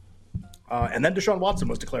bought some. And then Deshaun Watson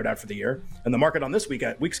was declared out for the year, and the market on this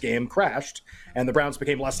week's game crashed, and the Browns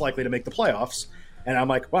became less likely to make the playoffs. And I'm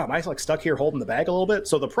like, wow, am I stuck here holding the bag a little bit?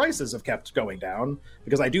 So the prices have kept going down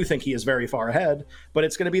because I do think he is very far ahead, but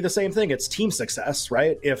it's going to be the same thing. It's team success,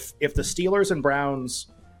 right? If the Steelers and Browns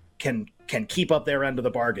can keep up their end of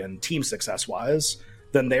the bargain, team success wise,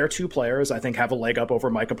 then their 2 players, I think, have a leg up over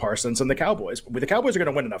Micah Parsons and the Cowboys. The Cowboys are going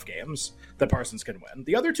to win enough games that Parsons can win.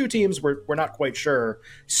 The other 2 teams, we're not quite sure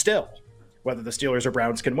still whether the Steelers or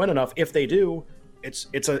Browns can win enough. If they do, it's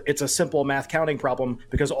a simple math counting problem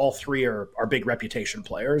because all 3 are big reputation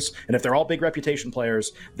players. And if they're all big reputation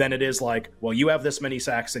players, then it is like, well, you have this many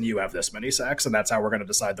sacks and you have this many sacks, and that's how we're going to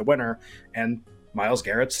decide the winner. And Myles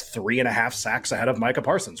Garrett's 3.5 sacks ahead of Micah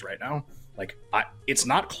Parsons right now. Like, it's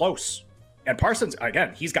not close. And Parsons,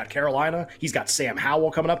 again, he's got Carolina. He's got Sam Howell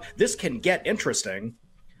coming up. This can get interesting.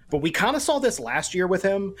 But we kind of saw this last year with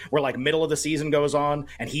him, where like middle of the season goes on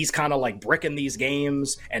and he's kind of like bricking these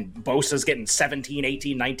games and Bosa's getting 17,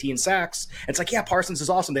 18, 19 sacks. It's like, yeah, Parsons is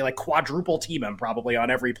awesome. They like quadruple team him probably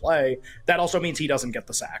on every play. That also means he doesn't get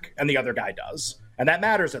the sack and the other guy does. And that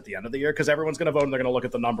matters at the end of the year because everyone's going to vote and they're going to look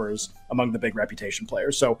at the numbers among the big reputation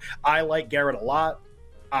players. So I like Garrett a lot.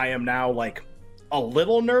 I am now like a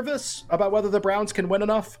little nervous about whether the Browns can win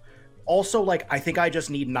enough. Also, like, I think I just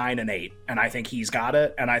need 9 and 8, and I think he's got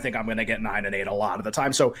it, and I think I'm going to get 9 and 8 a lot of the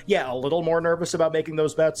time. So, yeah, a little more nervous about making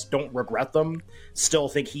those bets. Don't regret them. Still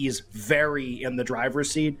think he's very in the driver's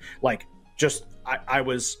seat. Like, just, I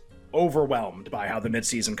was overwhelmed by how the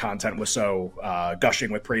midseason content was so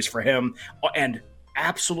gushing with praise for him, and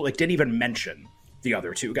absolutely didn't even mention the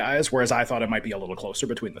other 2 guys, whereas I thought it might be a little closer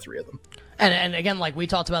between the 3 of them. And again, like we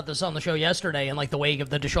talked about this on the show yesterday, in like the wake of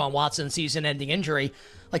the Deshaun Watson season-ending injury,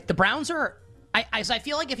 like the Browns are. I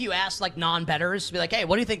feel like if you ask like non-bettors, be like, hey,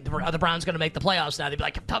 what do you think? Are the Browns going to make the playoffs now? They'd be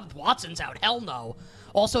like, Watson's out. Hell no.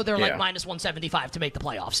 Also, they're like minus 175 to make the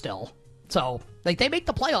playoffs still. So, like, they make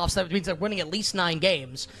the playoffs. That means they're winning at least 9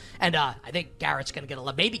 games. And I think Garrett's going to get a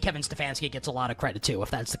lot. Maybe Kevin Stefanski gets a lot of credit, too, if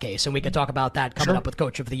that's the case. And we can talk about that coming up with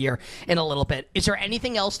Coach of the Year in a little bit. Is there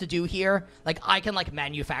anything else to do here? Like, I can, like,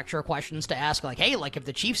 manufacture questions to ask. Like, hey, like, if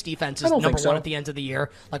the Chiefs' defense is number 1 at the end of the year,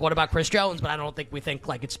 like, what about Chris Jones? But I don't think we think,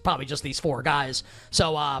 like, it's probably just these 4 guys.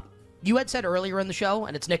 So, you had said earlier in the show,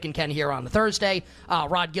 and it's Nick and Ken here on a Thursday,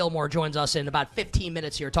 Rod Gilmore joins us in about 15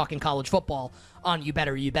 minutes here talking college football on You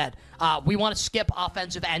Better You Bet. We want to skip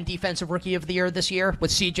offensive and defensive rookie of the year this year with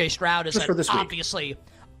C.J. Stroud. Is just for this week. Obviously,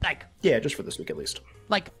 like... Yeah, just for this week at least.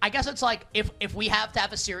 Like, I guess it's like if we have to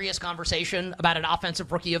have a serious conversation about an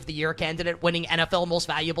offensive rookie of the year candidate winning NFL most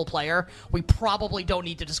valuable player, we probably don't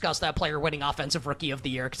need to discuss that player winning offensive rookie of the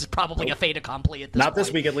year because it's probably a fait accompli at this point. Not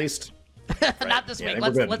this week, at least. Not this week.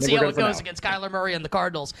 Let's see how it goes against Kyler Murray and the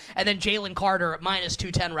Cardinals. And then Jalen Carter at minus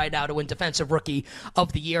 210 right now to win Defensive Rookie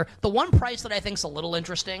of the Year. The one price that I think is a little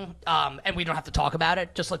interesting, and we don't have to talk about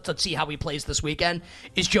it, just let's see how he plays this weekend,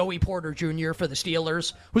 is Joey Porter Jr. for the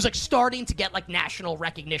Steelers, who's like starting to get like national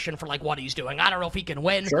recognition for like what he's doing. I don't know if he can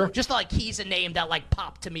win. Sure. Just like he's a name that like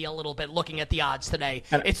popped to me a little bit looking at the odds today.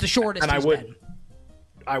 It's the shortest he's been.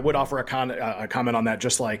 I would offer a comment on that,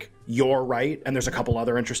 just like, you're right, and there's a couple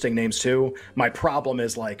other interesting names too. My problem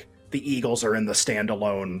is, like, the Eagles are in the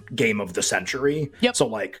standalone game of the century. Yep. So,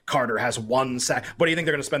 like, Carter has 1 sack. What do you think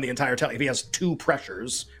they're going to spend the entire if he has 2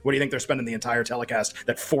 pressures, what do you think they're spending the entire telecast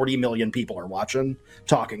that 40 million people are watching,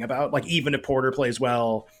 talking about? Like, even if Porter plays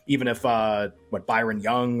well, even if, Byron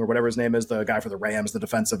Young, or whatever his name is, the guy for the Rams, the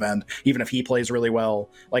defensive end, even if he plays really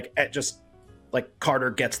well, like,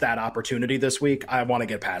 Carter gets that opportunity this week. I want to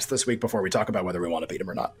get past this week before we talk about whether we want to beat him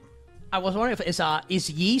or not. I was wondering if is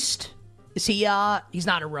Yeast, is he he's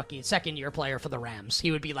not a rookie, second-year player for the Rams.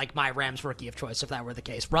 He would be like my Rams rookie of choice if that were the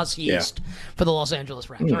case. Russ Yeast for the Los Angeles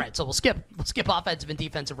Rams. All right, so we'll skip offensive and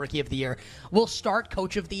defensive rookie of the year. We'll start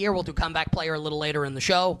coach of the year. We'll do comeback player a little later in the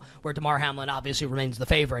show, where DeMar Hamlin obviously remains the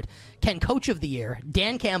favorite. Ken, coach of the year,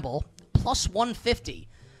 Dan Campbell, plus 150.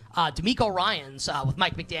 D'Amico Ryans with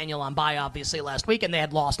Mike McDaniel on bye, obviously, last week, and they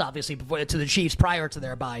had lost, obviously, before to the Chiefs prior to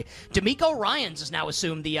their bye. D'Amico Ryans has now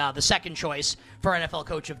assumed the second choice for NFL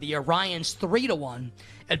Coach of the Year. Ryans 3-1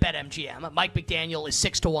 at BetMGM. Mike McDaniel is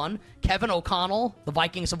 6-1. Kevin O'Connell, the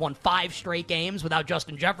Vikings have won 5 straight games without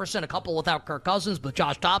Justin Jefferson, a couple without Kirk Cousins, but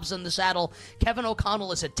Josh Dobbs in the saddle. Kevin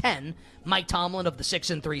O'Connell is at 10. Mike Tomlin of the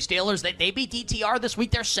 6-3 Steelers. They beat DTR this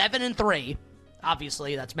week. They're 7-3.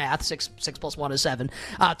 Obviously, that's math. 6 plus 1 is 7.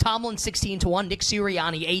 Tomlin, 16-1. Nick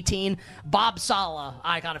Sirianni, 18. Bob Saleh,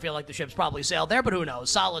 I kind of feel like the ship's probably sailed there, but who knows?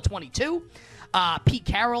 Saleh, 22. Pete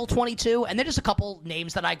Carroll, 22. And then just a couple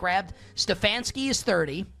names that I grabbed. Stefanski is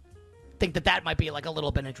 30. Think that might be like a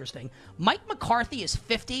little bit interesting. Mike McCarthy is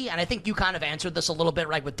 50, and I think you kind of answered this a little bit,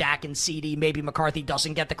 right, with Dak and CD. Maybe McCarthy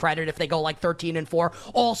doesn't get the credit if they go like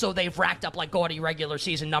 13-4. Also, they've racked up like gaudy regular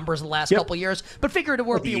season numbers in the last couple years, but figured it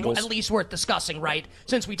would be at least worth discussing, right,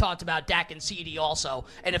 since we talked about Dak and CD also,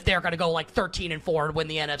 and if they're going to go like 13-4 and win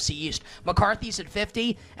the NFC East. McCarthy's at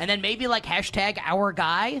 50, and then maybe like hashtag our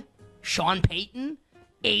guy, Sean Payton,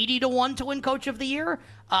 80-1 to win Coach of the Year.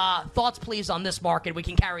 Thoughts, please, on this market. We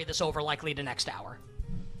can carry this over likely to next hour.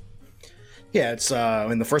 Yeah, it's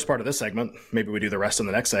in the first part of this segment. Maybe we do the rest in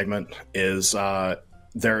the next segment. Is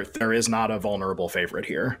there is not a vulnerable favorite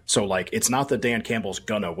here. So like, it's not that Dan Campbell's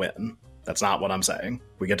gonna win. That's not what I'm saying.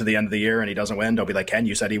 We get to the end of the year and he doesn't win. Don't be like, Ken,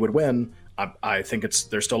 you said he would win. I think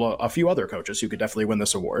there's still a few other coaches who could definitely win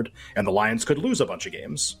this award, and the Lions could lose a bunch of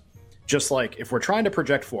games. Just like if we're trying to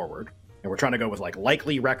project forward and we're trying to go with like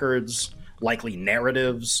likely records, likely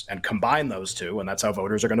narratives, and combine those two, and that's how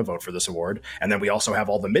voters are going to vote for this award. And then we also have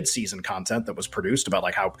all the midseason content that was produced about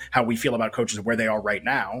like how we feel about coaches and where they are right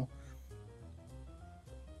now.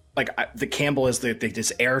 Like the Campbell is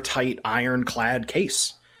this airtight, ironclad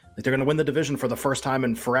case. Like they're going to win the division for the first time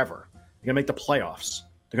in forever. They're going to make the playoffs.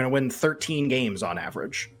 They're going to win 13 games on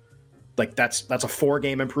average. Like that's a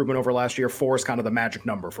 4-game improvement over last year. 4 is kind of the magic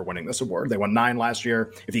number for winning this award. They won 9 last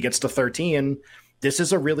year. If he gets to 13, this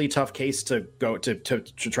is a really tough case to go to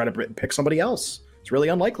try to pick somebody else. It's really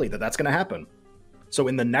unlikely that that's going to happen. So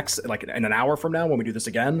in the next, like in an hour from now, when we do this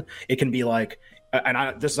again, it can be like,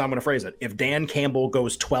 this is how I'm going to phrase it. If Dan Campbell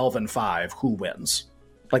goes 12-5, who wins?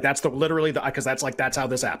 Like that's because that's how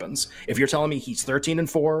this happens. If you're telling me he's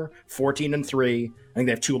 13-4, 14-3, I think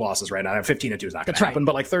they have 2 losses right now. 15-2 is not going to happen,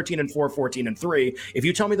 but like 13-4, 14-3. If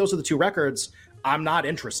you tell me those are the 2 records, I'm not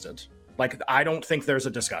interested. Like, I don't think there's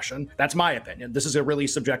a discussion. That's my opinion. This is a really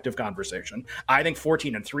subjective conversation. I think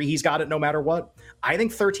 14-3, he's got it no matter what. I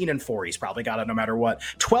think 13-4, he's probably got it no matter what.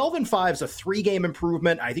 12-5 is a 3-game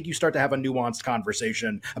improvement. I think you start to have a nuanced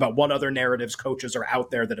conversation about what other narratives coaches are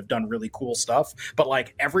out there that have done really cool stuff. But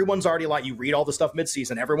like, everyone's already you read all the stuff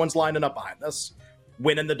midseason, everyone's lining up behind this.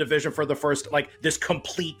 Winning the division for the first, like, this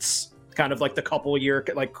completes kind of like the couple year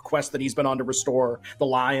like quest that he's been on to restore the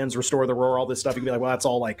Lions, restore the Roar, all this stuff. You can be like, well, that's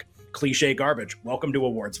all like cliche garbage. Welcome to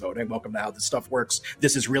awards voting. Welcome to how this stuff works.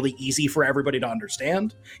 This is really easy for everybody to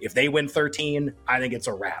understand. If they win 13, I think it's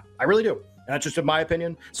a wrap. I really do. And that's just in my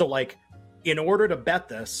opinion. So like, in order to bet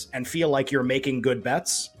this and feel like you're making good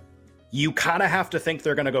bets, you kind of have to think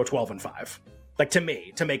they're going to go 12-5. like to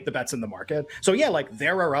me, to make the bets in the market. So yeah, like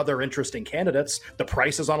there are other interesting candidates. The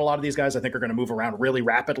prices on a lot of these guys, I think, are going to move around really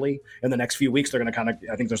rapidly in the next few weeks. They're going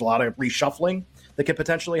to I think there's a lot of reshuffling that could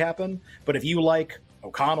potentially happen. But if you like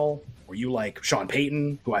O'Connell, or you like Sean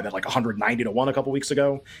Payton, who I bet like 190 to 1 a couple weeks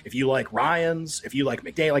ago, if you like Ryans, if you like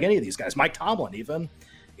McDaniel, like any of these guys, Mike Tomlin even,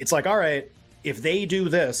 it's like, all right, if they do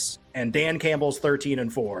this and Dan Campbell's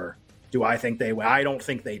 13-4, do I think they win? I don't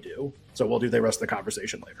think they do. So we'll do the rest of the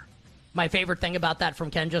conversation later. My favorite thing about that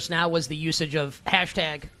from Ken just now was the usage of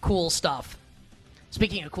hashtag cool stuff.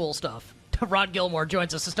 Speaking of cool stuff, Rod Gilmore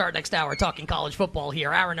joins us to start next hour talking college football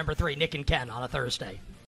here. Hour number 3, Nick and Ken on a Thursday.